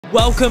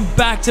Welcome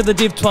back to the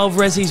Div 12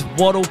 Ressies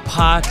Wattle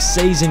Park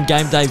season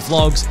game day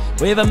vlogs.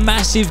 We have a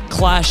massive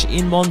clash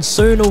in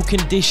monsoonal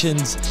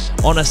conditions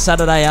on a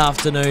Saturday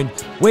afternoon.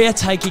 We are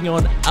taking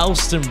on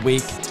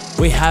Elsternwick.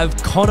 We have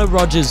Connor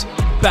Rogers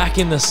back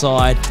in the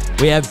side.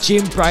 We have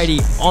Jim Brady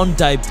on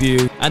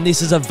debut, and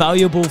this is a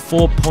valuable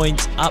 4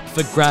 points up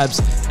for grabs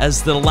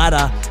as the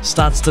ladder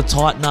starts to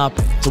tighten up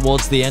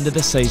towards the end of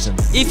the season.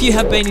 If you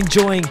have been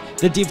enjoying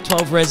the Div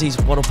 12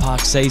 Ressies Wattle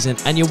Park season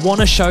and you want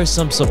to show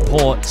some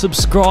support,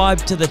 subscribe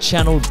to the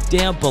channel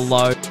down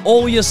below.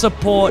 All your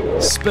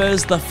support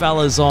spurs the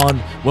fellas on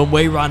when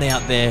we run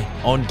out there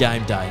on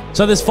game day.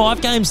 So there's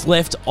 5 games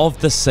left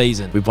of the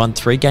season. We've won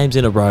 3 games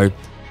in a row.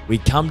 We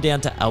come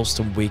down to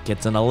Elsternwick.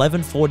 It's an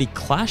 11:40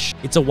 clash.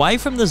 It's away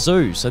from the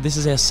zoo, so this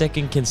is our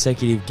 2nd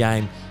consecutive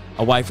game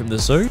away from the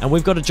zoo, and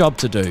we've got a job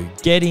to do.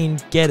 Get in,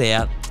 get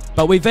out.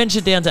 But we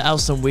ventured down to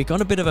Elsternwick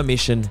on a bit of a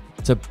mission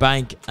to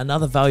bank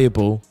another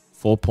valuable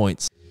 4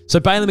 points. So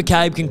Bailey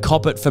McCabe can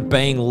cop it for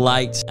being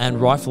late, and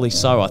rightfully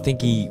so. I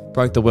think he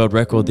broke the world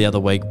record the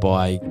other week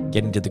by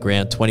getting to the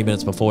ground 20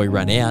 minutes before he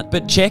ran out.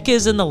 But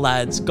Checkers and the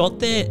lads got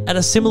there at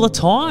a similar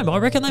time. I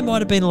reckon they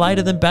might have been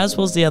later than Baz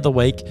was the other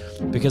week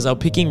because they were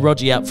picking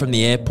Rogie up from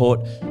the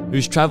airport,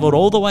 who's travelled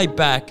all the way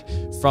back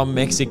from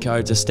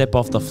Mexico to step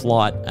off the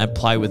flight and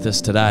play with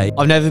us today.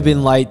 I've never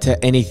been late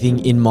to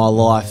anything in my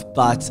life,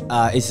 but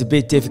it's a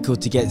bit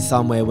difficult to get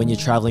somewhere when you're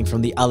travelling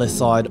from the other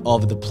side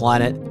of the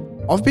planet.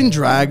 I've been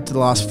dragged the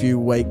last few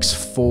weeks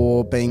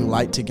for being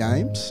late to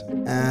games,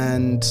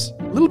 and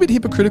a little bit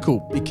hypocritical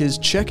because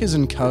Checkers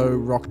and Co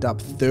rocked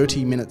up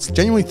 30 minutes,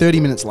 genuinely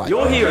 30 minutes late.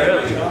 You're here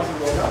early.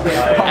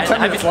 I'm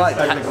 10 minutes late.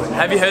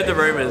 Have you heard the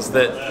rumours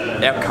that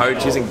our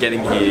coach isn't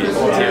getting here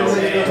until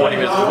 20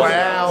 minutes before?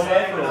 Wow.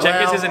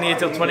 Checkers isn't here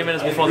till 20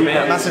 minutes before the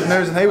meeting. Massive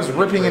news, and he was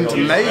ripping into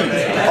me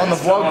on the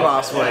vlog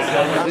last week.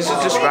 This is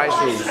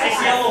disgraceful.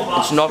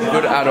 It's not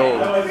good at all.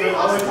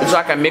 It's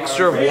like a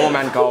mixture of warm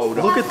and cold.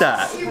 Look at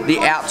that. The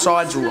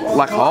outside's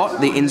like hot,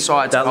 the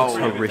inside's That cold.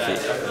 looks horrific.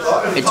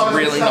 It's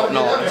really not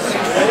nice.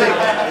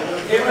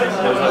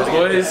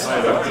 Boys.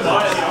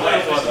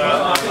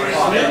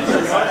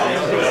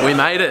 We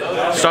made it.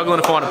 Struggling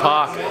to find a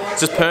park.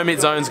 It's just permit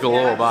zones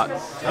galore, but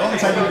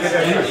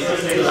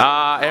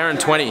hour and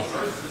 20.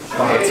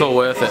 It's all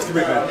worth it.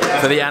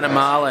 For the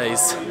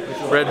Animales.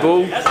 Red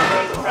Bull,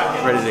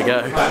 ready to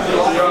go.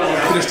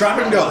 For the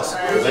strapping guys.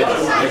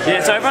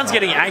 Yeah, so everyone's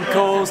getting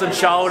ankles and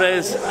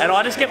shoulders, and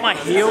I just get my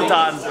heel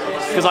done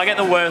because I get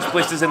the worst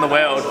blisters in the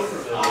world.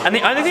 And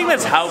the only thing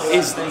that's helped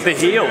is the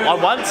heel. I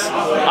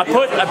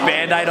put a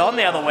Band-Aid on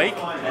the other week,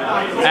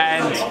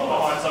 and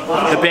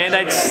the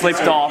Band-Aid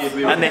slipped off,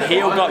 and the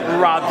heel got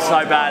rubbed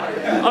so bad.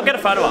 I'll get a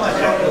photo of it.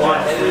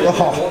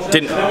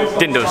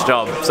 Didn't do its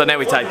job, so now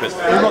we tape it.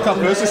 Who rocked up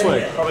first this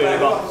week?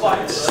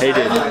 He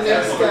did.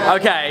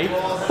 Okay,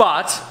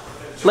 but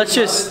I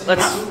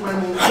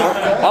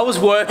was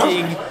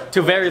working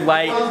till very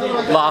late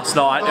last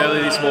night,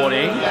 early this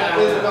morning.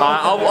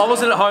 I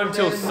wasn't at home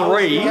till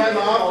 3,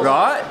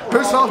 right?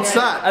 Who's not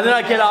sat? And then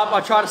I get up, I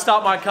try to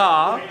start my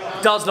car,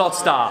 does not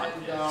start.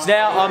 So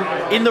now I'm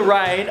in the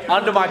rain,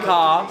 under my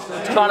car,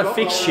 trying to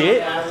fix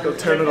shit.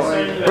 Turn it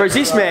on. Whereas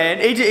this man,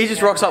 he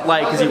just rocks up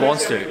late because he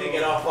wants to.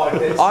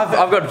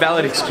 I've got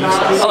valid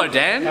excuses. Hello,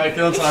 Dan. How you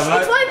feeling today,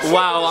 mate?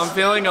 Well, I'm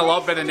feeling a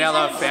lot better now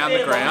that I've found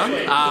the ground.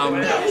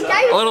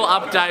 A little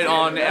update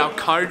on our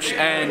coach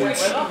and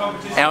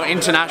our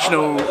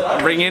international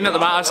ring-in at the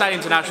moment. I say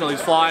international,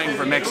 he's flying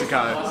from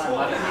Mexico.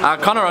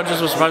 Connor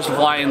Rogers was supposed to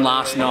fly in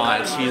last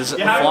night. His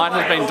flight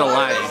has been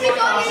delayed.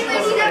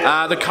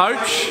 The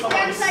coach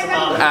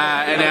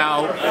and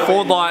our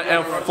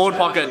forward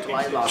pocket,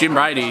 Jim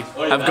Brady,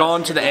 have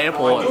gone to the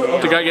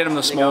airport to go get him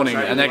this morning,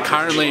 and they're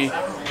currently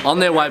on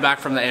their way back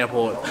from the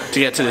airport to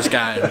get to this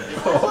game.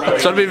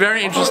 So it'll be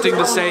very interesting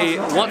to see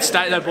what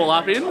state they pull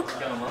up in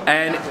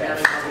and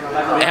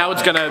how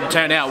it's going to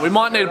turn out. We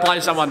might need to play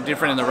someone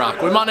different in the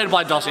ruck. We might need to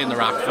play Dossie in the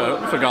ruck,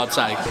 for God's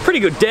sake. Pretty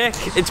good deck.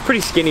 It's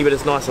pretty skinny, but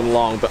it's nice and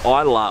long. But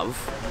I love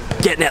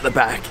getting out the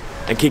back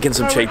and kicking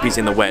some cheapies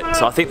in the wet.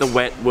 So I think the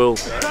wet will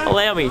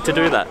allow me to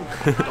do that.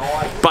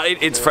 But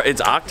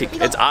it's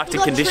Arctic. It's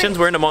Arctic conditions.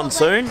 We're in a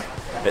monsoon.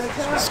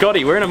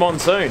 Scotty, we're in a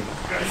monsoon.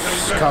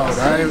 It's cold.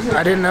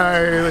 I didn't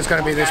know it was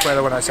going to be this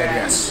weather when I said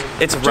yes.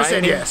 It's Just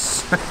said raining.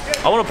 yes.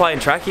 I want to play in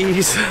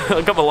trackies.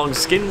 I've got my long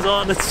skins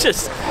on. It's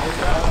just,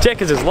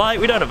 Checkers is late.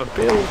 We don't have a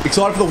bill.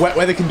 Excited for the wet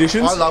weather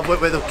conditions? I love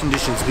wet weather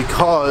conditions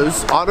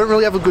because I don't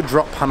really have a good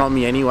drop pun on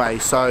me anyway.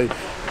 So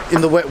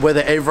in the wet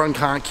weather, everyone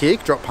can't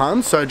kick drop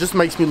puns. So it just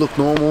makes me look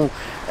normal.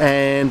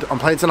 And I'm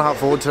playing centre half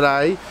forward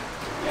today.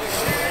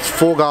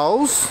 4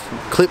 goals.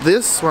 Clip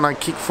this when I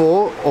kick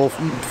 4 or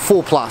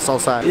 4 plus, I'll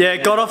say. Yeah,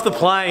 got off the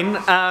plane.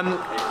 I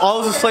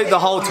was asleep the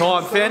whole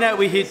time. Found out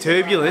we hit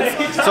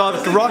turbulence, so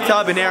I've rocked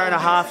up an hour and a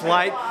half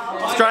late.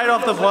 Straight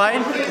off the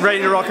plane,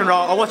 ready to rock and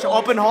roll. I watched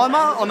Oppenheimer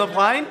on the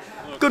plane.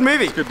 Good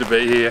movie. It's good to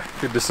be here.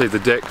 Good to see the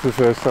deck for the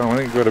first time. I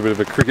think we've got a bit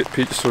of a cricket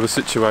pitch sort of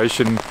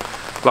situation.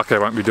 Luckily I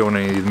won't be doing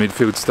any of the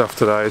midfield stuff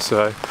today,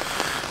 so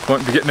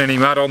won't be getting any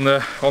mud on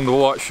the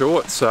white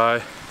shorts.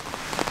 So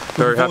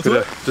Very happy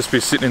to just be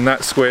sitting in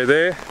that square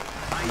there,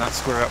 and that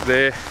square up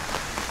there,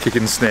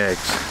 kicking snags.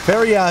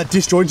 Very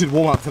disjointed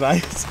warm-up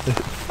today.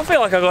 I feel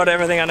like I got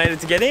everything I needed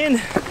to get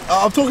in.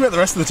 I'm talking about the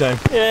rest of the team.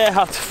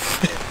 Yeah,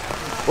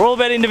 we're all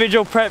about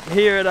individual prep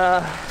here at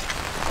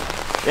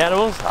the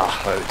Animals.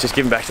 Oh, just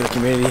giving back to the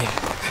community.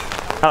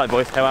 Hello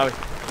boys, how are we?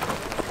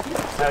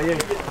 How are you?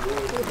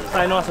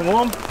 Stay nice and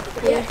warm?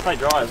 Yeah. Stay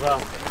dry as well.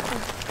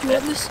 Do you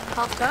want this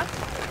half time?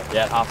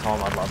 Yeah, half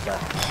time I'd love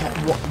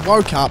that.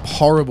 Woke up,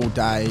 horrible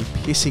day,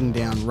 pissing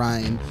down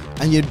rain,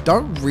 and you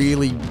don't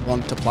really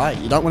want to play.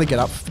 You don't want to get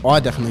up. I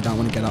definitely don't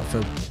want to get up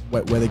for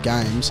wet weather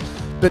games,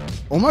 but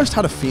almost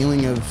had a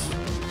feeling of,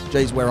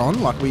 geez, we're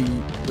on. Like we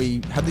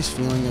had this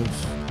feeling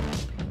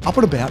of up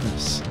and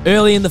aboutness.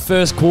 Early in the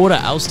first quarter,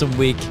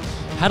 Elsternwick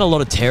had a lot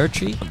of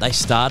territory. They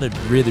started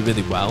really,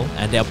 really well,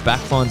 and our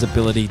backline's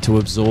ability to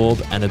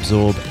absorb and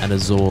absorb and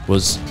absorb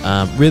was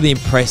really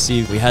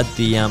impressive. We had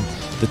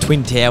the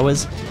Twin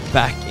Towers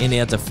back in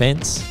our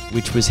defence,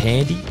 which was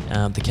handy.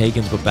 The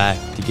Keegans were back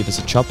to give us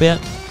a chop out.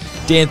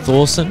 Dan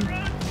Thorson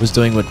was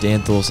doing what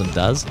Dan Thorson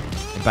does,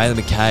 and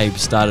Bailey McCabe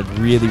started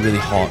really, really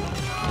hot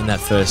in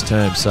that first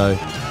term. So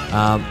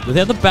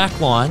without the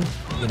backline,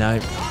 you know,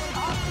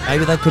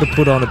 maybe they could have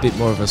put on a bit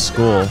more of a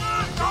score.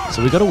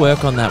 So we've got to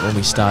work on that when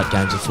we start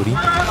games of footy.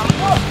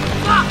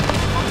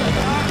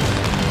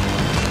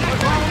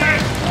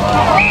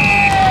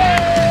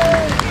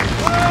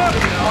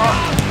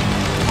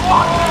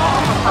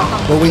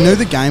 Well, we knew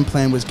the game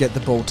plan was get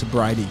the ball to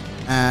Brady,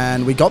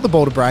 and we got the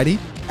ball to Brady,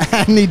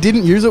 and he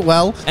didn't use it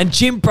well. And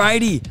Jim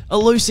Brady,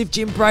 elusive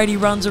Jim Brady,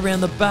 runs around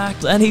the back,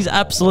 and he's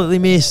absolutely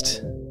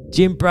missed.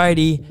 Jim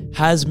Brady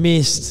has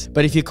missed.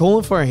 But if you're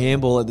calling for a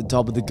handball at the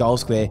top of the goal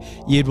square,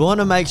 you'd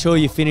want to make sure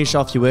you finish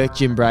off your work,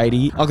 Jim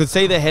Brady. I could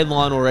see the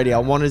headline already. I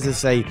wanted to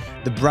see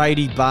the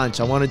Brady bunch.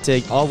 I wanted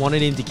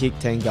him to kick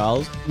 10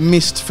 goals.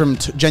 Missed from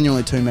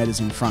genuinely 2 metres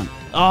in front.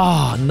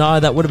 Oh, no,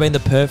 that would have been the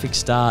perfect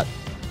start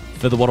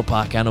for the Wattle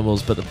Park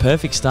Animals, but the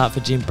perfect start for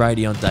Jim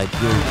Brady on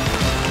debut.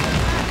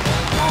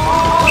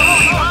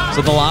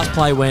 So the last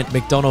play went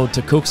McDonald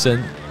to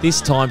Cookson. This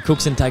time,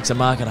 Cookson takes a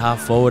mark at half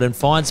forward and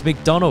finds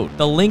McDonald.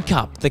 The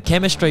link-up, the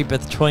chemistry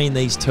between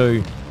these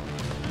two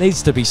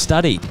needs to be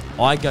studied.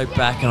 I go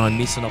back and I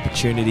miss an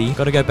opportunity.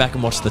 Got to go back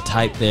and watch the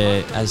tape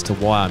there as to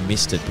why I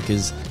missed it,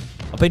 because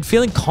I've been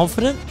feeling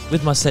confident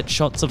with my set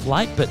shots of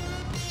late, but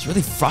it's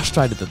really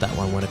frustrated that that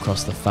one went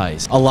across the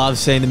face. I love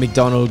seeing the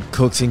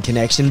McDonald-Cookson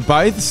connection.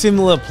 Both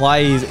similar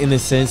plays in the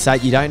sense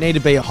that you don't need to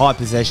be a high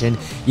possession,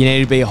 you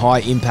need to be a high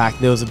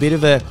impact. There was a bit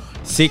of a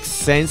sixth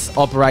sense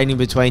operating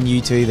between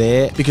you two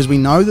there. Because we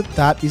know that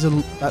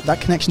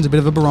that connection's a bit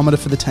of a barometer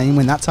for the team.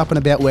 When that's up and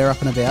about, we're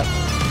up and about.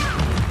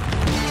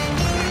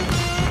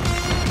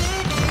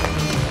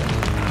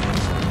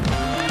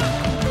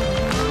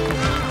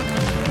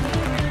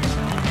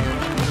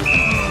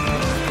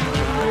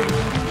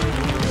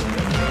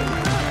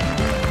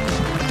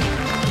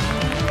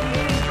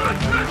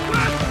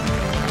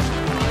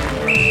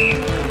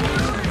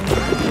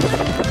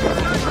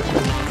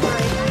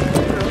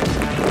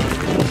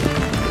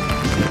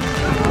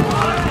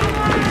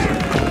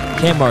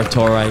 Cam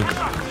Moratore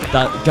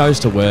that goes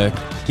to work,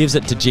 gives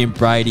it to Jim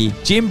Brady.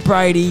 Jim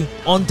Brady,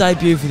 on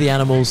debut for the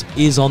Animals,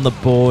 is on the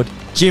board.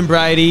 Jim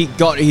Brady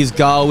got his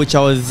goal, which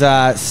I was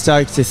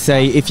stoked to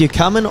see. If you're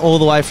coming all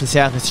the way from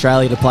South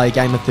Australia to play a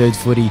game of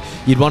thirds footy,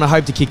 you'd want to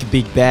hope to kick a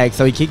big bag.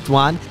 So he kicked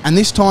one. And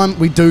this time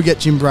we do get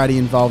Jim Brady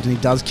involved, and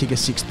he does kick a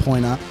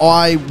 6-pointer.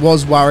 I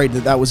was worried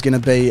that was going to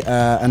be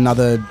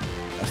another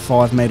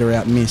 5 metre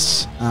out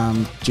miss,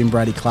 Jim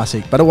Brady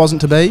classic, but it wasn't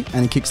to be,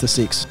 and he kicks the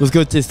 6. It was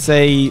good to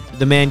see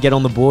the man get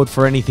on the board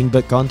for anything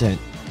but content.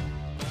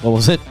 What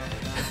was it?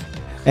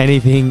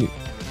 Anything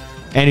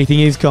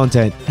is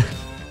content.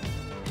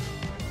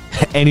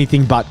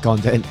 Anything but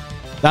content.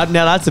 Now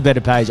that's a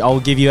better page. I'll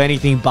give you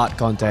anything but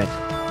content.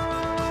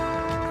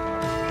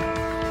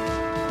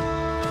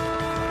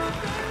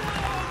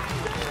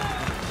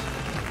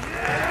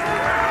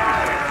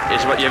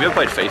 You ever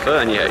played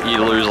FIFA and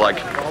you lose like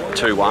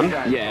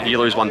 2-1, yeah. You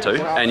lose 1-2,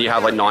 and you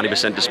have like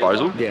 90%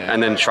 disposal, yeah.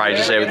 And then Trey's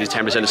just there with his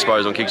 10%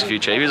 disposal and kicks a few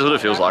cheapies. That's what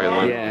it feels like at the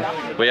moment.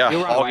 Yeah. We are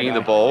hogging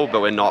the ball,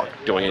 but we're not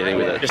doing anything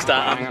with it. Just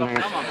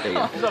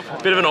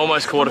bit of an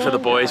almost quarter for the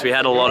boys. We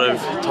had a lot of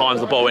times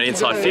the ball went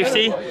inside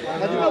 50.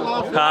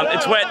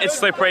 It's wet, it's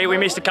slippery. We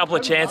missed a couple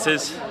of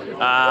chances,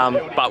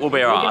 but we'll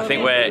be all right. I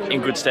think we're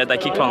in good stead. They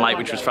kicked one late,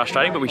 which was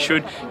frustrating, but we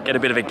should get a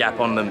bit of a gap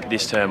on them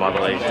this term, I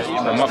believe.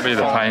 That might be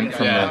the paint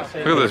from the...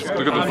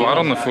 Look at the blood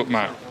on the foot,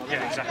 mate.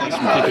 He's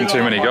kicking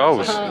too many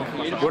goals.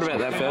 What about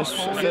that first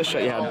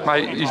shot you had?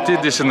 Mate, he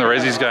did this in the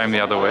Ressies game the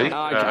other week.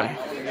 Oh, okay.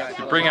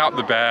 You bring up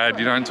the bad,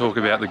 you don't talk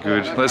about the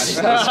good. Let's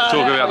talk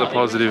about the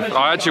positive.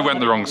 I actually went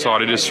the wrong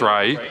side. It is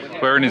Ray.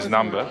 wearing his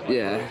number.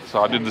 Yeah.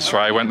 So I did the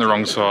spray, went the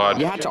wrong side.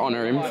 You had to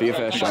honour him for your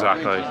first shot.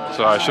 Exactly.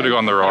 So I should have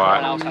gone the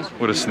right,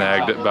 would have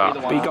snagged it, but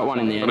you got one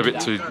in the end. Got a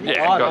bit too,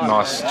 got a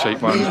nice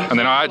cheap one. And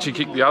then I actually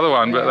kicked the other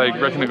one, but they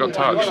reckon it got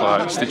touched,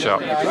 like stitch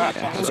up.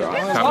 That's all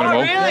right.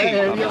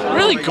 Can't win them all.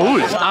 Really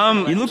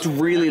good. You looked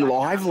really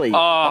lively.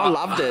 I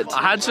loved it.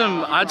 I had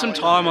some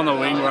time on the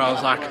wing where I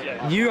was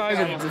like, you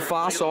over the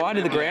far side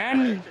of the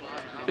ground.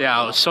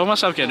 Yeah, I saw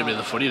myself getting a bit of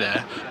the footy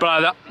there.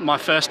 But my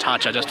first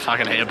touch, I just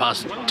fucking hand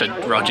passed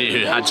to Roger,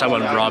 who had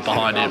someone right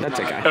behind him. That's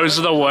okay. It was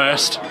the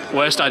worst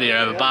idea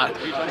ever. But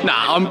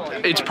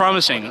it's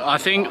promising. I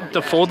think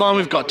the forward line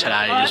we've got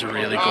today is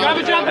really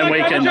good, and we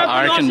can.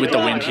 I reckon with the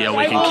wind here,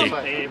 we can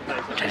kick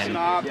 10.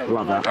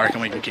 Love that. I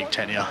reckon we can kick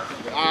 10 here.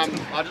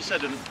 I just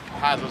said to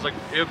Haz, it was like,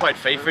 you ever played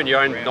FIFA and you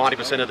own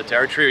 90% of the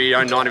territory, or you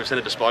own 90%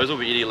 of disposal,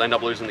 but you'd end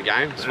up losing the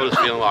game. That's what it's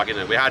feeling like,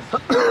 isn't it? We had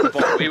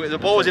the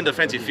ball was in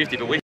defensive 50,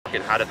 but we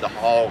had it the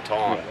whole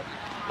time.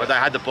 But they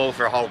had the ball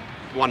for a whole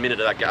 1 minute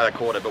of that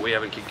quarter, but we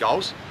haven't kicked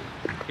goals.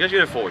 You guys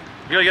go forward.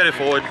 You gotta go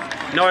forward.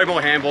 No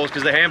more handballs,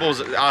 because the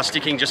handballs are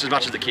sticking just as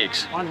much as the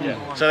kicks.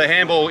 So the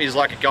handball is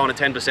like going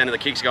to 10% and the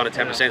kicks are going to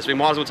 10%. So we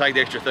might as well take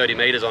the extra 30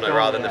 metres on it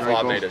rather than the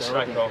 5 metres.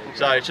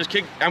 So it's just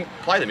kick and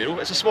play the middle.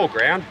 It's a small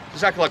ground. It's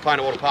exactly like playing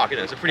at Wattle Park,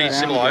 isn't it? It's a pretty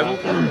similar oval.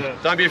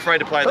 Don't be afraid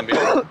to play the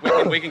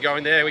middle. We can go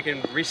in there. We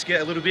can risk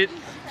it a little bit.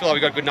 I feel like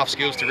we've got good enough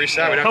skills to risk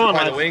that. We don't have to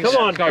play the wings.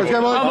 Come on, go boys.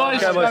 Here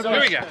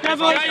we go.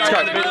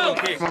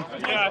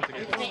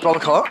 Roll the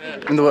clock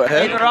into the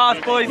head.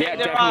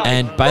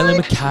 And Bailey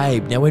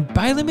McCabe. Now, when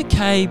Bailey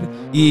McCabe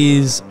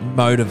is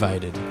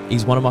motivated,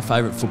 he's one of my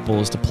favourite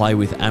footballers to play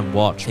with and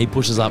watch. He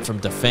pushes up from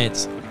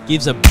defence,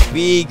 gives a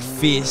big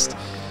fist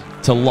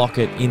to lock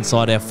it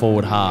inside our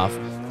forward half.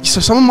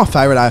 So some of my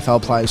favourite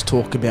AFL players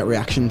talk about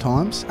reaction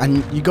times,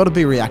 and you got to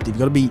be reactive. You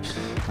got to be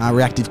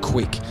reactive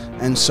quick.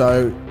 And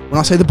so when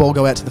I see the ball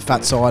go out to the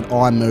fat side,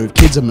 I move.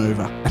 Kid's a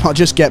mover, and I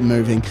just get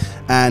moving.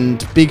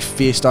 And big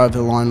fist over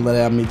the line, let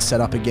our mid set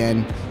up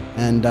again.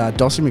 And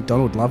Dossie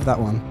McDonald loved that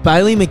one.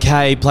 Bailey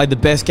McCabe played the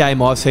best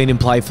game I've seen him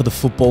play for the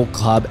football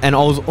club, and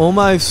I was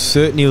almost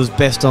certain he was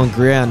best on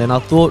ground. And I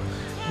thought,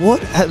 what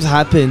has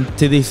happened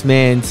to this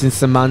man since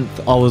the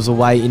month I was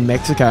away in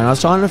Mexico? And I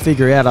was trying to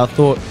figure out, I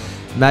thought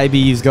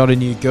maybe he's got a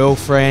new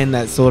girlfriend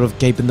that's sort of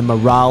keeping the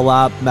morale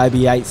up. Maybe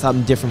he ate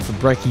something different for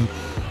brekkie.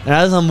 And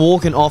as I'm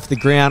walking off the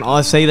ground, I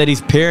see that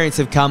his parents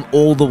have come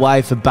all the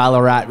way for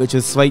Ballarat, which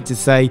was sweet to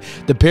see.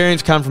 The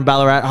parents come from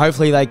Ballarat.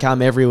 Hopefully they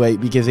come every week,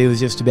 because he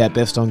was just about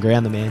best on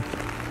ground, the man.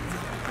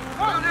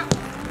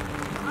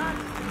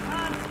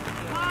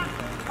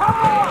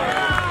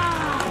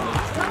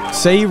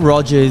 C.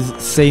 Rogers,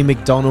 C.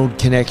 McDonald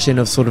connection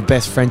of sort of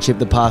best friendship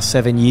the past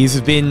 7 years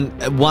has been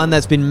one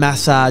that's been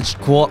massaged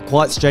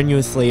quite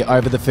strenuously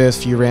over the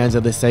first few rounds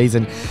of the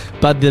season.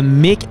 But the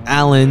Mick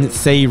Allen,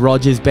 C.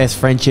 Rogers best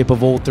friendship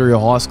of all through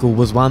high school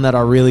was one that I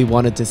really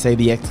wanted to see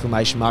the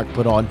exclamation mark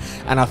put on.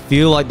 And I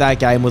feel like that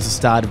game was the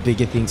start of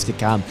bigger things to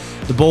come.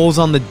 The ball's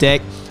on the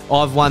deck.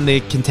 I've won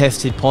the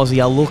contested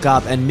posse. I look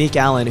up and Mick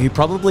Allen, who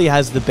probably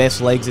has the best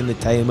legs in the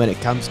team when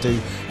it comes to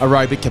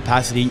aerobic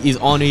capacity, is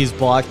on his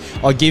bike.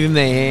 I give him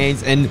the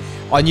hands, and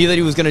I knew that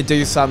he was going to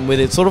do something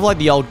with it. Sort of like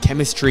the old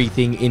chemistry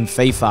thing in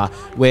FIFA,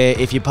 where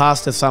if you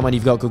pass to someone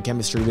you've got good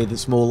chemistry with,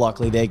 it's more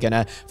likely they're going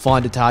to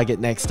find a target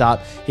next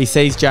up. He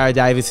sees Jared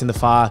Davis in the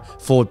far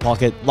forward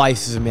pocket,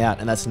 laces him out,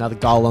 and that's another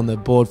goal on the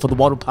board for the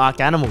Wattle Park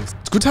Animals.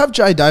 It's good to have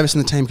Jay Davis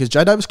in the team, because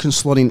Jay Davis can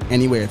slot in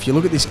anywhere. If you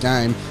look at this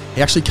game,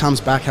 he actually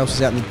comes back, helps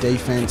us out in the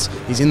defence.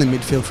 He's in the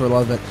midfield for a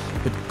lot of it.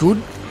 But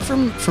good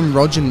from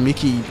Roger and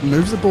Mickey,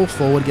 moves the ball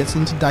forward, gets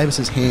into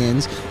Davis's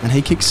hands, and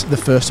he kicks the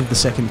first of the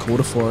second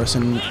quarter for us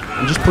and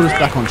just put us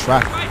back on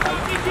track.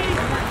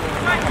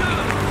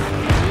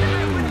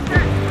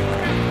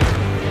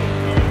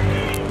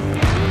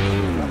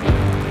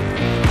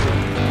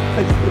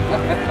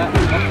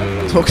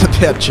 Talking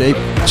about cheap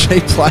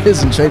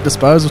players and cheap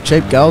disposal,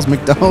 cheap goals,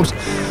 McDonald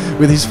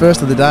with his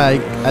first of the day,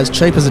 as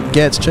cheap as it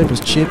gets, cheap as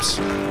chips.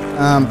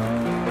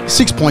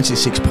 6 points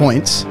is 6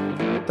 points.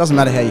 Doesn't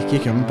matter how you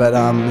kick him, but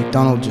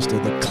McDonald just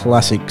did the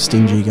classic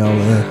stingy goal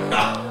there.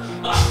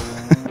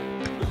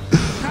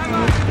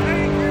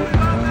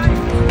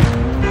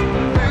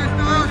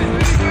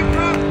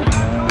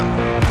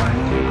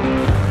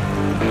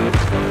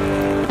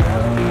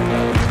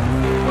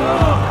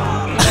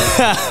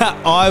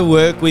 I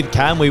work with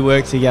Cam. We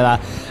work together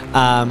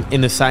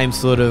in the same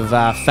sort of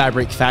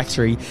fabric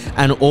factory,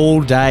 and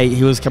all day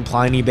he was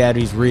complaining about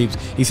his ribs.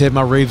 He said,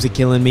 my ribs are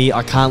killing me,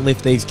 I can't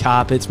lift these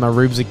carpets, my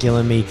ribs are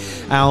killing me.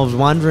 And I was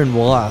wondering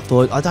why. I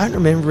thought, I don't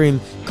remember him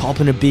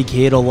copping a big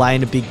hit or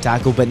laying a big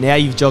tackle, but now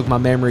you've jogged my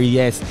memory.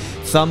 Yes,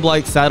 some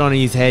bloke sat on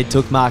his head,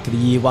 took Mark of the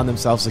Year, won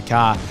themselves a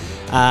car.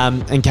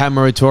 And Cam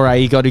Muratore,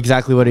 he got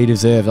exactly what he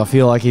deserved. I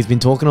feel like he's been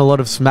talking a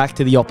lot of smack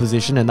to the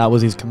opposition, and that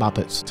was his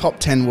comeuppance. Top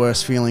 10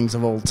 worst feelings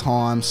of all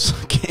times.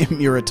 Cam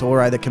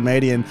Muratore, the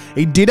comedian,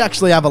 he did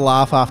actually have a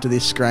laugh after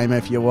this screamer,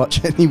 if you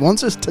watch it. He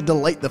wants us to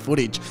delete the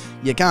footage.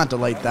 You can't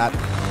delete that.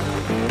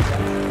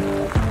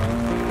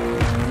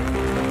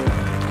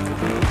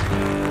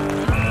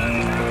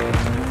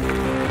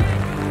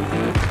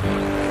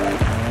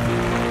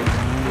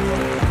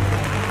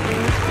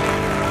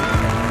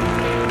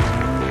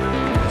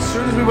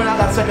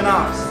 second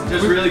half.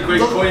 Just really quick,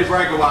 before you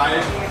break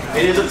away,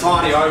 it is a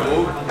tiny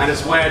oval, and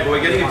it's weird, but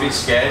we're getting a bit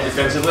scared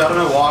defensively. I don't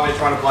know why we're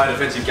trying to play a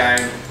defensive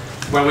game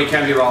when we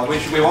can be rolled. We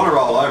want to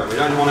roll over. We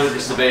don't want it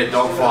just to be a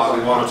dogfight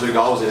with 1 or 2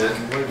 goals in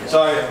it.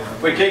 So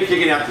we keep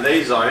kicking out to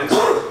these zones.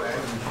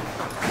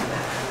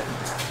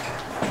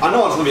 I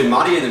know it's a little bit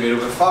muddy in the middle,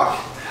 but fuck.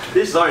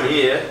 This zone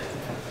here,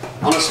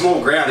 on a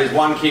small ground, is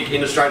 1 kick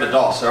into straight to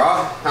DOS,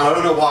 alright? And I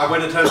don't know why,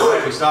 when it turns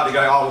red, we start to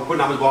go, oh, we'll put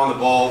numbers behind the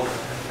ball,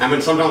 and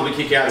when sometimes we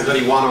kick out, there's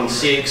only 1 on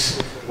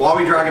 6. Why are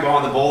we dragging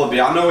behind the ball a bit?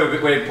 I know we're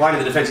playing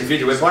in the defensive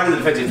 50, we're playing in the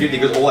defensive 50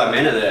 because all our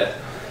men are there.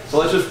 So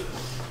let's just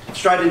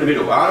straight in the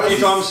middle, alright? A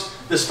few times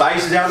the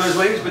space is out of those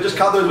wings, but just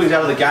cut those wings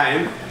out of the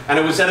game, and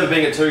instead of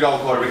being a 2-goal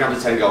quarter, it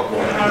becomes a 10-goal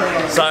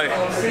quarter. So,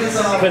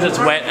 because it's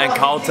wet and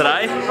cold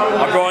today,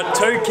 I brought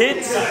 2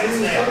 kits.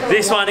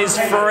 This one is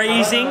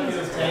freezing,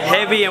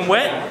 heavy and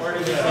wet.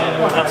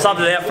 I've subbed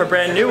it out for a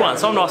brand new one,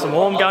 so I'm nice and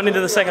warm going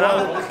into the second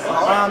half.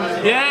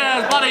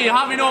 Yeah, buddy,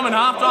 Harvey Norman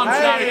halftime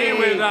show here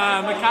with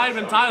McCabe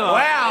and Taylor.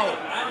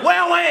 Wow!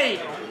 Wowee!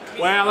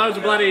 Wow, that was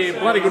a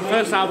bloody good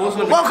first half,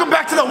 wasn't it? Welcome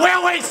back to the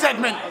Wowee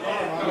segment!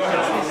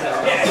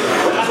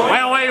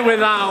 Wowee with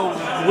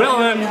Will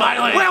and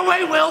Bailey.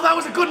 Wowee, Will, that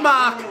was a good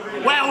mark.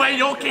 Wowee,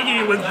 your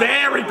kicking was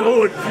very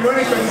good. You weren't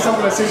expecting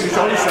someone to see your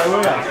shoulder, so were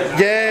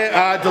you?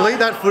 Yeah, delete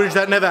that footage,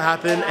 that never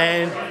happened,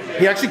 and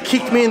he actually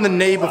kicked me in the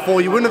knee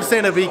before. You wouldn't have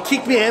seen it, but he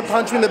kicked me and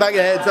punched me in the back of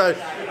the head, so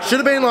should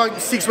have been like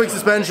 6 weeks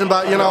suspension,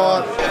 but you know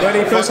what?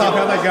 Ready, first half,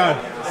 how'd that go?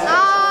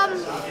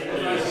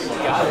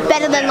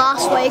 Better than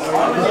last week.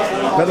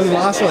 Better than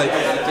last week?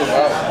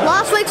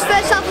 Last week's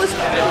first half was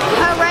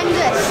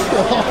horrendous.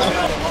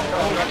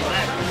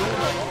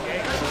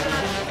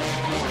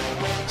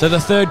 So the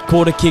third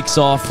quarter kicks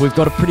off. We've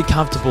got a pretty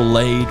comfortable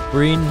lead.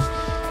 We're in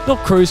not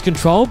cruise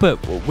control,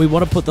 but we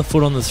want to put the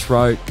foot on the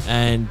throat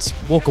and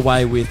walk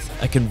away with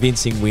a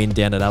convincing win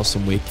down at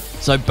Elsternwick.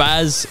 So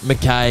Baz,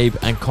 McCabe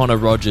and Connor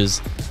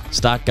Rogers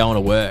start going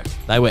to work.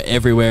 They were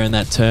everywhere in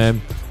that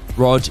term.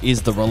 Rog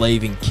is the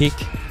relieving kick.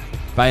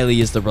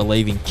 Bailey is the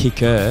relieving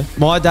kicker.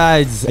 My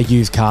dad's a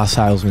used car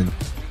salesman,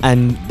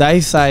 and they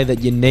say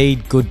that you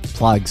need good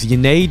plugs. You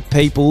need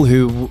people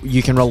who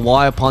you can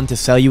rely upon to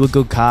sell you a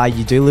good car.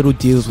 You do little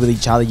deals with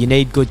each other. You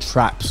need good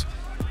traps.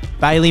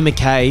 Bailey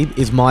McCabe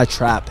is my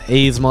trap.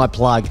 He is my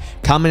plug.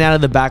 Coming out of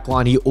the back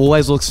line, he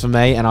always looks for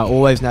me, and I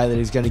always know that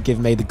he's going to give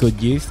me the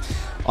good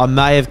youth. I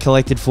may have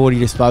collected 40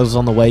 disposals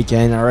on the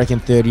weekend. I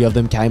reckon 30 of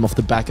them came off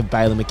the back of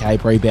Bailey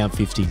McCabe rebound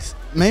 50s.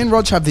 Me and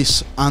Rog have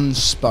this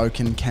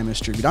unspoken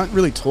chemistry. We don't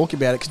really talk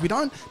about it because we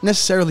don't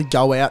necessarily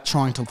go out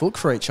trying to look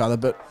for each other,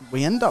 but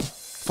we end up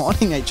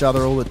finding each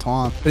other all the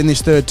time. But in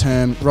this third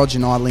term, Rog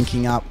and I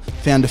linking up,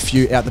 found a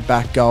few out the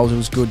back goals. It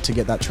was good to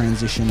get that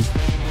transition.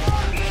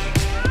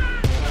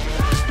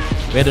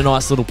 We had a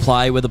nice little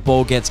play where the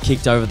ball gets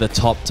kicked over the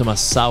top to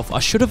myself. I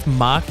should have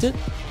marked it,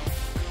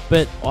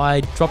 but I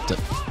dropped it.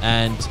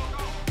 And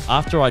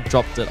after I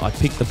dropped it, I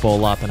picked the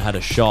ball up and had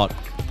a shot.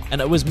 And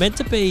it was meant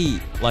to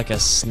be like a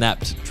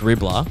snapped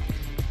dribbler,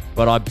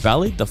 but I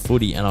bellied the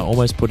footy and I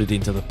almost put it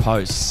into the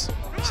posts.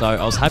 So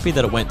I was happy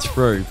that it went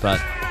through, but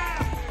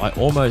I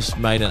almost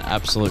made an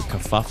absolute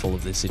kerfuffle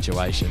of this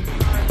situation.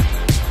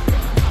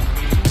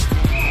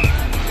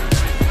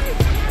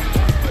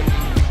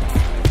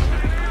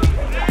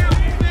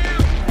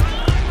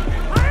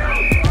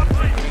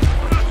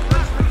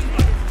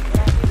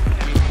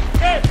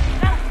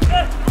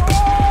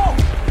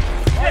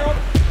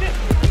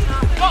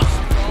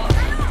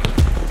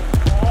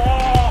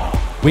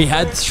 We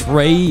had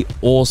 3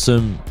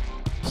 awesome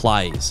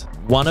plays.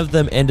 One of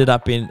them ended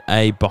up in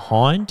a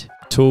behind.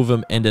 2 of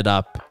them ended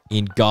up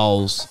in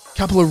goals.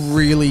 Couple of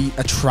really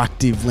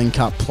attractive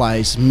link-up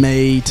plays.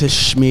 Me to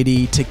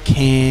Schmitty to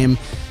Cam.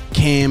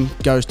 Cam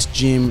goes to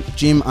Jim.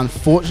 Jim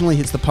unfortunately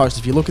hits the post.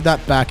 If you look at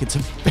that back, it's a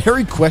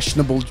very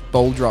questionable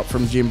ball drop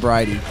from Jim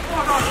Brady.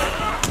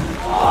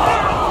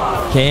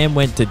 Cam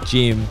went to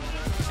Jim,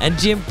 and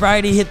Jim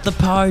Brady hit the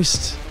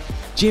post.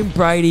 Jim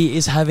Brady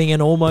is having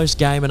an almost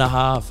game and a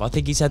half. I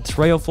think he's had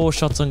 3 or 4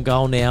 shots on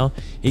goal now.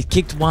 He's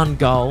kicked 1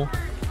 goal,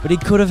 but he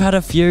could have had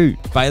a few.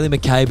 Bailey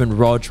McCabe and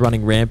Rog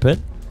running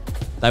rampant.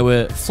 They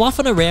were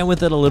fluffing around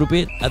with it a little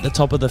bit at the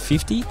top of the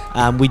 50.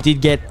 We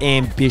did get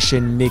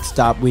ambition mixed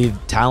up with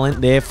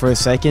talent there for a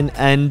second.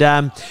 And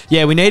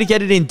yeah, we need to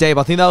get it in deep.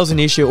 I think that was an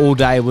issue all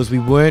day, was we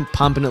weren't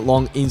pumping it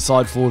long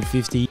inside forward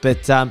 50.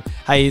 But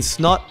hey, it's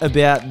not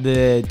about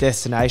the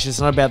destination.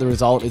 It's not about the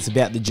result. It's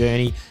about the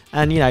journey.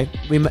 And, you know,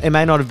 it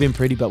may not have been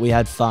pretty, but we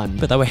had fun.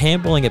 But they were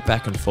handballing it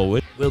back and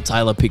forward. Will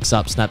Taylor picks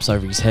up, snaps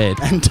over his head.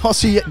 And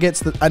Tossie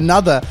gets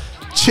another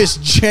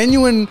just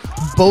genuine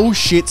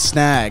bullshit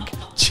snag.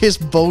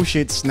 Just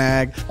bullshit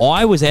snag.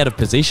 I was out of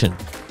position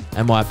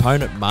and my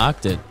opponent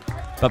marked it.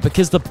 But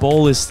because the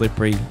ball is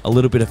slippery, a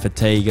little bit of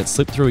fatigue, it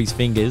slipped through his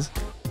fingers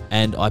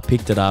and I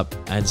picked it up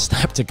and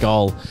snapped a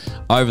goal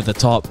over the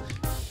top.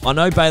 I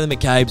know Bailey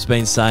McCabe's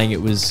been saying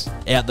it was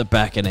out the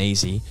back and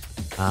easy,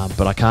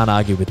 But I can't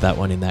argue with that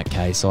one in that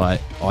case. I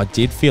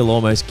did feel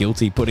almost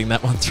guilty putting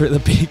that one through the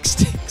big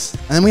sticks.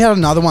 And then we had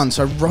another one.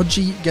 So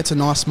Rogie gets a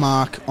nice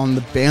mark on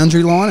the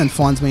boundary line and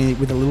finds me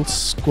with a little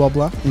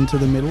squabbler into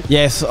the middle.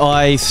 Yes,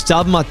 I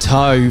stubbed my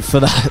toe for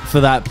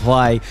that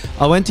play.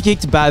 I went to kick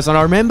to Baz, and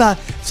I remember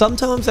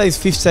sometimes those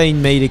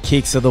 15-metre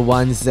kicks are the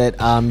ones that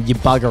you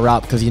bugger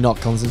up because you're not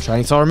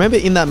concentrating. So I remember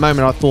in that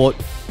moment I thought,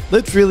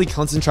 let's really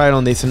concentrate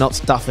on this and not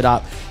stuff it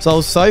up. So I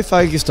was so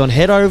focused on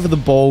head over the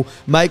ball,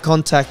 make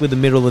contact with the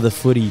middle of the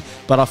footy,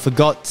 but I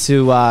forgot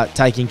to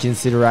take in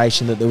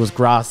consideration that there was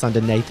grass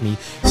underneath me.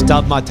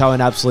 Stubbed my toe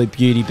in absolute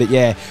beauty, but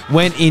yeah,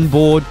 went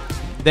inboard.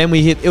 Then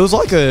we hit, it was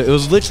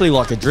literally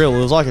like a drill.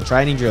 It was like a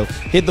training drill.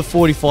 Hit the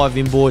 45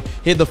 inboard,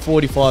 hit the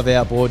 45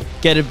 outboard,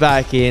 get it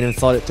back in and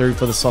slide it through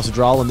for the sausage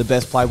roll, and the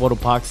best play Wattle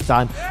Park's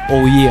done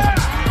all year.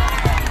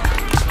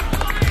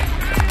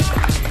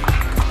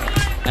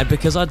 And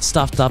because I'd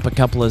stuffed up a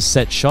couple of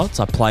set shots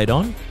I played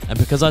on, and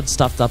because I'd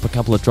stuffed up a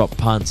couple of drop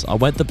punts, I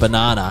went the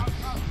banana,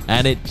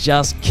 and it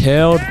just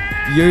curled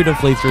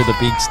beautifully through the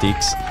big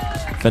sticks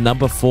for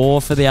number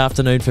 4 for the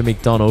afternoon for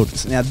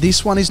McDonald. Now,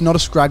 this one is not a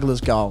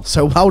scraggler's goal,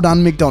 so well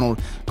done,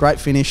 McDonald. Great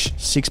finish,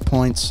 6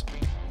 points.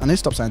 I need to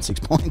stop saying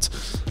 6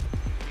 points.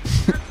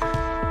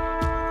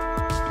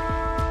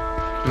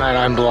 Mate,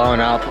 I'm blowing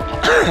up.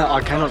 I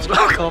cannot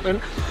stop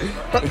coughing.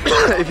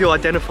 If you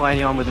identify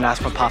anyone with an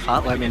asthma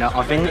puffer, let me know.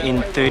 I've been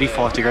in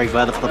 35-degree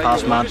weather for the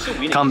past month.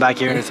 Come back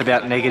here and it's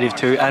about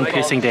 -2 and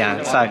pissing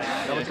down. So,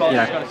 you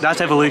know,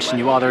 that's evolution.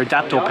 You either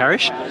adapt or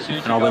perish,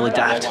 and I will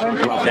adapt.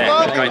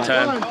 Yeah, great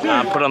term.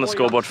 Put on the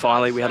scoreboard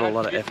finally. We had a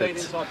lot of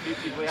efforts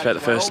throughout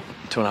the first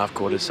 2.5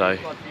 quarters, so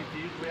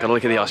got a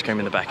lick of the ice cream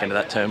in the back end of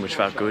that term, which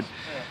felt good.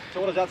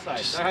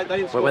 Just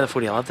wet weather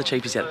footy, I love the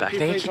cheapies out the back.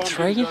 They kick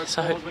 3,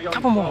 so a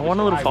couple more. I want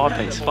a little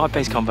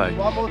 5-piece combo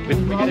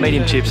with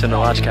medium chips and a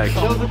large cake.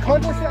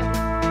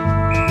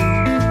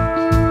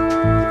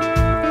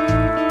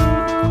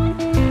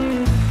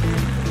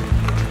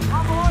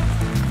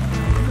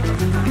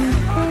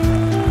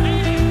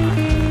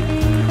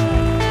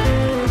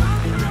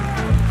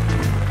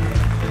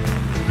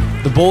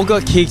 The ball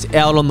got kicked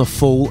out on the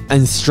full,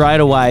 and straight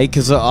away,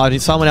 because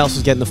someone else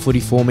was getting the footy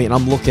for me, and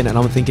I'm looking and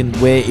I'm thinking,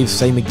 where is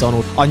C.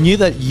 McDonald? I knew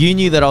that you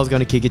knew that I was going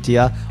to kick it to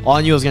you.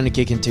 I knew I was going to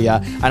kick it to you,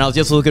 and I was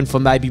just looking for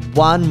maybe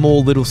one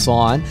more little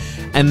sign.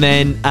 And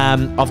then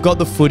I've got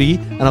the footy,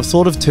 and I've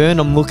sort of turned,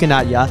 I'm looking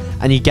at you,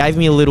 and you gave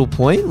me a little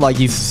point. Like,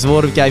 you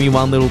sort of gave me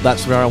one little,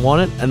 that's where I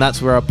want it, and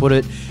that's where I put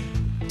it.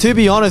 To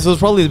be honest, it was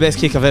probably the best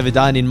kick I've ever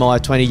done in my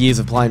 20 years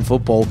of playing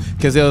football,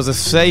 because there was a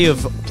sea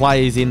of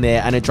players in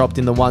there and it dropped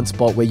in the one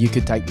spot where you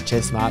could take the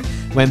chest mark,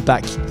 went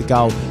back, kicked the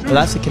goal. But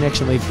that's the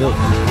connection we've built.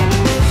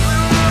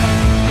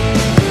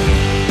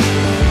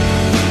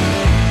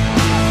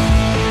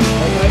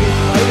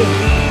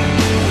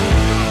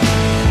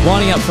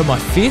 Lining up for my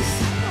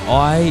 5th,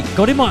 I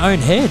got in my own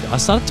head. I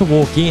started to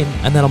walk in,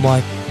 and then I'm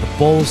like, the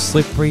ball's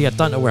slippery, I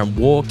don't know where I'm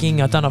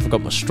walking, I don't know if I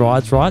got my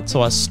strides right,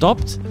 so I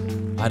stopped.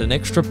 I had an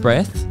extra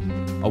breath.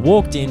 I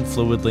walked in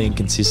fluidly and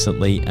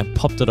consistently and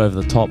popped it over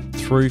the top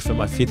through for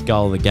my 5th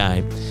goal of the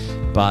game.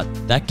 But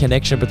that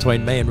connection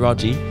between me and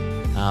Rogie,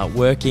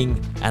 working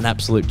an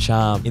absolute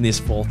charm in this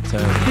 4th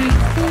term.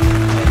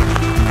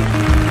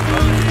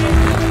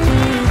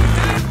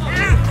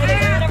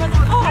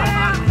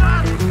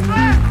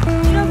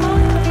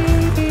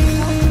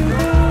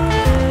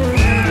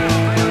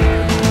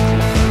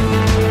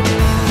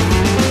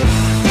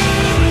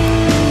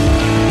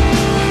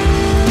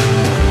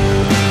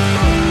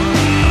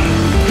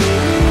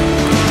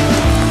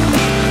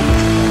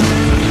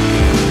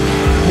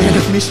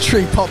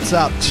 Mystery pops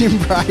up. Jim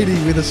Brady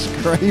with a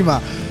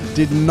screamer.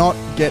 Did not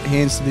get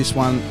hands to this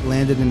one.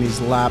 Landed in his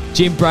lap.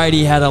 Jim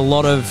Brady had a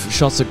lot of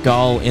shots at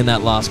goal in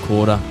that last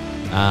quarter,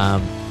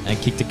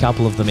 and kicked a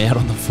couple of them out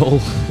on the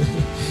full.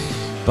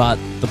 But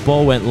the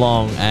ball went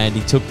long, and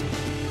he took...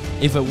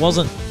 If it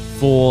wasn't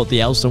for the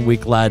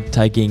Elsternwick lad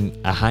taking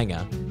a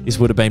hanger, this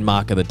would have been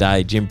mark of the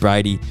day. Jim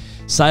Brady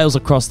sails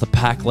across the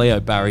pack, Leo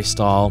Barry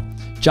style,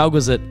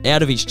 juggles it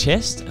out of his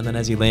chest, and then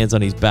as he lands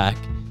on his back,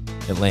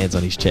 it lands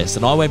on his chest.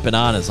 And I went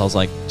bananas. I was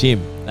like,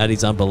 Jim, that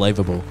is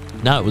unbelievable.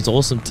 No, it was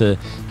awesome to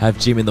have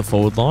Jim in the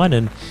forward line.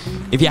 And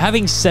if you're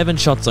having 7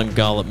 shots on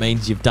goal, it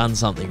means you've done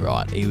something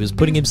right. He was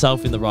putting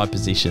himself in the right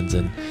positions.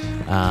 And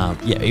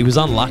yeah, he was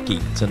unlucky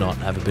to not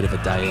have a bit of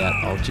a day out,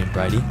 old Jim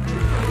Brady.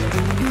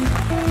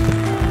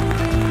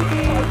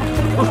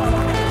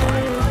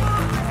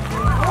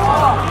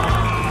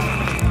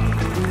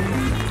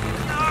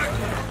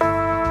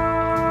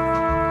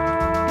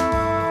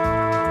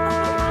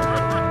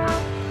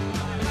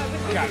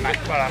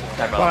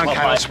 Well on,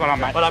 Carlos. Well on,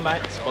 mate. Well on,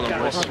 mate. Well on,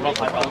 boys. Well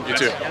played, brother. You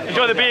too.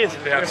 Enjoy the beers.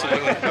 Yeah,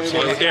 absolutely.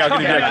 Absolutely. Yeah, I'll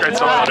give you a great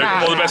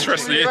time. All the best for the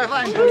rest of the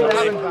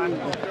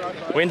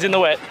year. Wins in the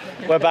wet.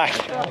 We're back.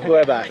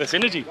 We're back. The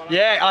synergy.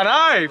 Yeah, I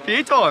know. A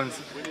few times.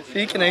 A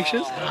few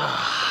connections.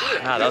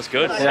 No, that was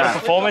good. What a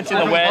performance in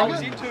the wet.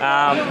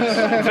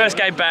 First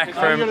game back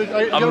from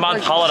a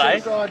month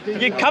holiday.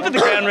 You covered the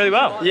ground really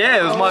well.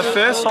 Yeah, it was my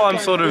first time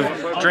sort of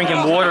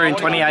drinking water in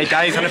 28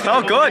 days and it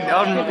felt good.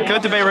 I'm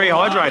good to be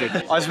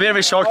rehydrated. I was a bit of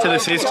a shock to the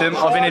system.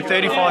 I've been in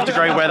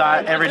 35-degree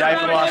weather every day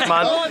for the last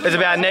month. It's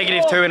about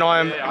 -2 and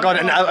I'm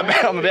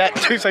about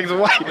 2 seconds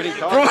away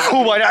from a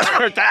full-blown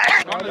asthma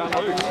attack.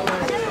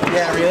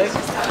 Yeah, really?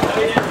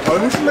 Oh,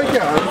 we should make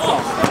our own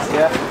song.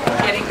 Yeah.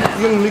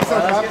 You're gonna mix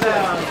that up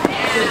there.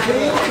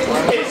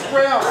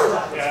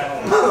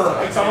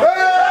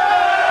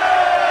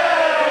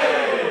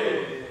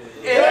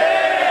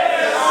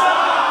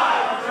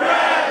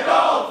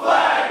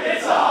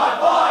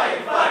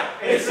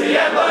 It's the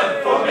emblem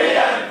for me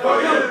and for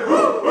you.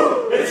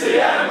 It's the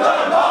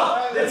emblem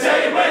of the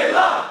team we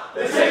love.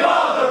 The team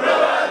of the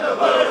blue and the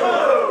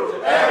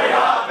blue. Every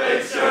heart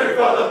beats true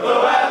for the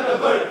blue and the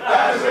blue.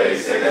 As we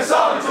sing a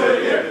song to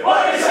you. What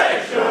do you say?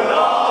 Should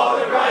all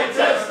the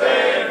greatest be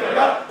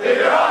forgot? Keep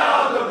your eye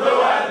on the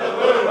blue and the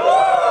blue.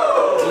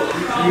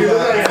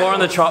 4 on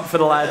the trot for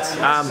the lads.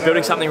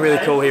 Building something really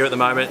cool here at the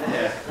moment.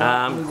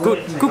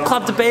 Good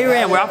club to be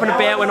around. We're up and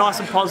about. We're nice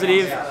and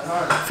positive.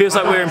 Feels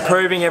like we're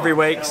improving every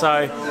week.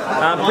 So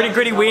pretty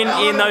gritty win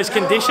in those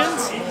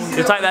conditions.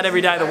 You'll take that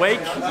every day of the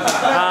week.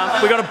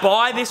 We got a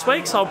bye this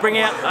week, so I'll bring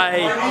out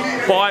a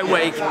bye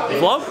week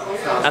vlog,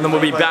 and then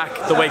we'll be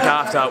back the week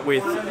after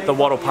with the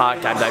Wattle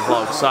Park game day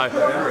vlog. So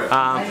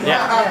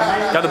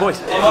yeah, go the boys.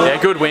 Yeah,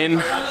 good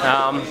win.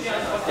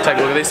 Take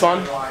a look at this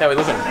one. How are we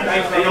looking?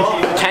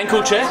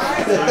 Cankle check.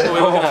 What are we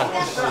looking at?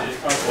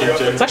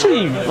 It's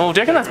actually, well, do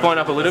you reckon that's blown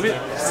up a little bit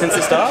since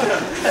the start?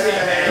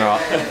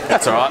 Alright,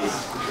 that's alright.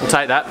 We'll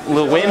take that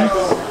little win.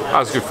 That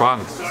was good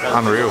fun.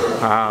 Unreal.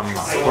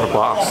 What a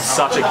blast.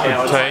 Such a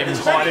coward team.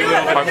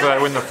 Hopefully they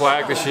win the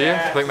flag this year.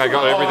 I think they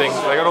got everything.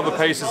 They got all the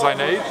pieces they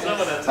need.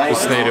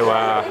 Just need to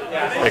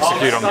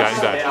execute on game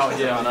day,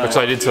 which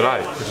they did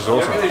today, which is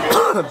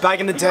awesome. Back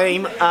in the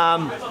team.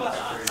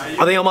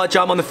 I think I might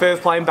jump on the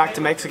first plane back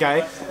to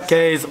Mexico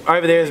because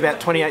over there is about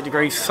 28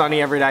 degrees sunny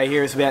every day.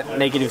 Here it's about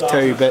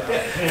 -2, but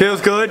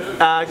feels good.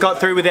 Got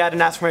through without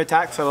an asthma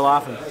attack, so we're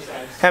laughing.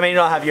 How many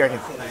did I have, you reckon?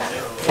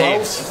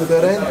 12 to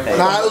 13?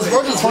 Nah, it was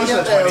Roger's swing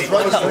out there. It was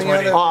Roger's swing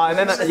out there. Oh, and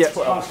then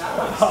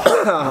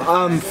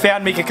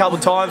found Mick a couple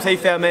of times, he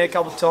found me a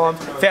couple of times.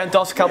 Found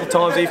Doss a couple of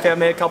times, he found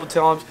me a couple of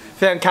times.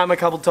 Found Cam a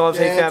couple of times,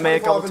 he found me a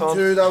couple of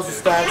times. That was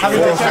the stats.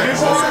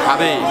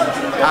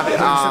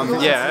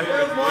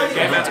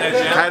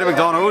 Cater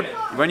McDonald,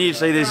 when you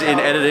see this in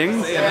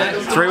editing,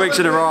 3 weeks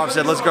in a row I've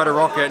said let's go to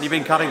Rocket and you've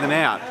been cutting them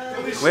out.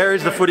 Where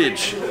is the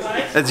footage?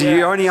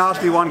 You only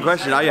asked me one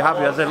question, are you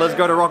happy? I said let's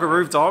go to Rocket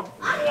Rooftop.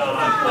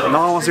 No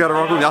one wants to go to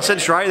Rocket Rooftop. I sent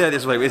Shrey there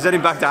this week. We sent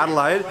him back to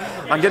Adelaide.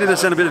 I'm getting to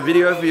send a bit of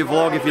video for your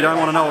vlog if you don't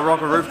want to know what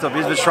Rocket Rooftop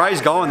is, but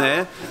Shrey's going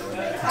there.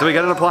 Do we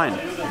get on a plane?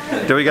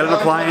 Do we get on a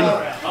plane?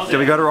 Do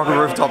we go to Rocket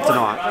Rooftop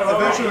tonight?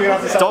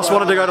 Doss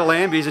wanted to go to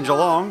Lambie's in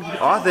Geelong.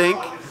 I think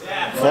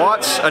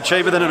flights are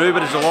cheaper than an Uber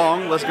to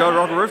Geelong. Let's go to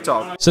Rocket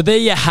Rooftop. So there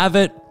you have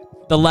it.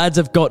 The lads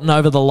have gotten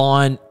over the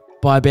line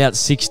by about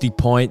 60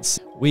 points.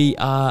 We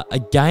are a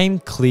game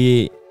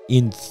clear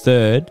in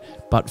 3rd,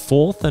 but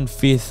 4th and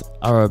 5th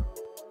are a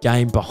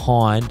game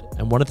behind,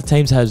 and one of the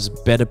teams has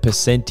better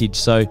percentage.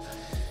 So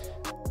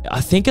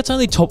I think it's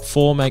only top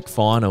 4 make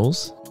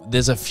finals.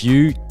 There's a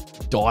few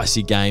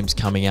dicey games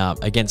coming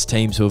up against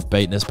teams who have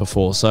beaten us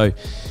before. So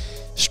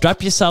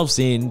strap yourselves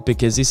in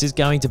because this is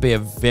going to be a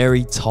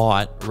very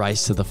tight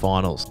race to the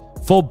finals.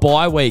 For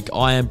bye week,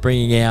 I am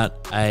bringing out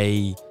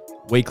a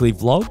weekly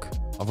vlog.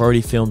 I've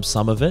already filmed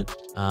some of it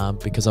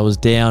because I was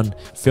down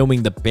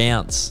filming the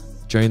bounce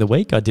during the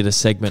week. I did a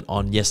segment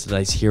on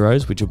yesterday's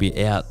heroes, which will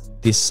be out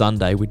this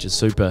Sunday, which is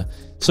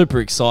super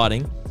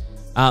exciting.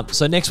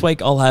 So next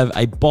week I'll have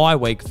a bye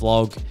week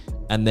vlog,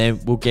 and then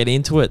we'll get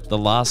into it, the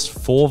last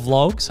 4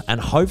 vlogs and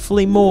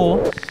hopefully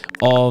more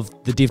of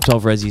the Div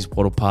 12 Ressies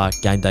Wattle Park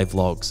game day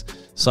vlogs.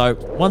 So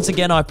once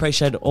again, I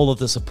appreciate all of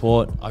the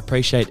support. I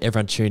appreciate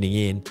everyone tuning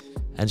in,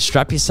 and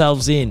strap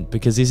yourselves in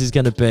because this is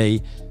going to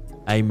be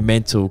a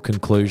mental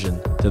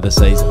conclusion to the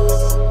season.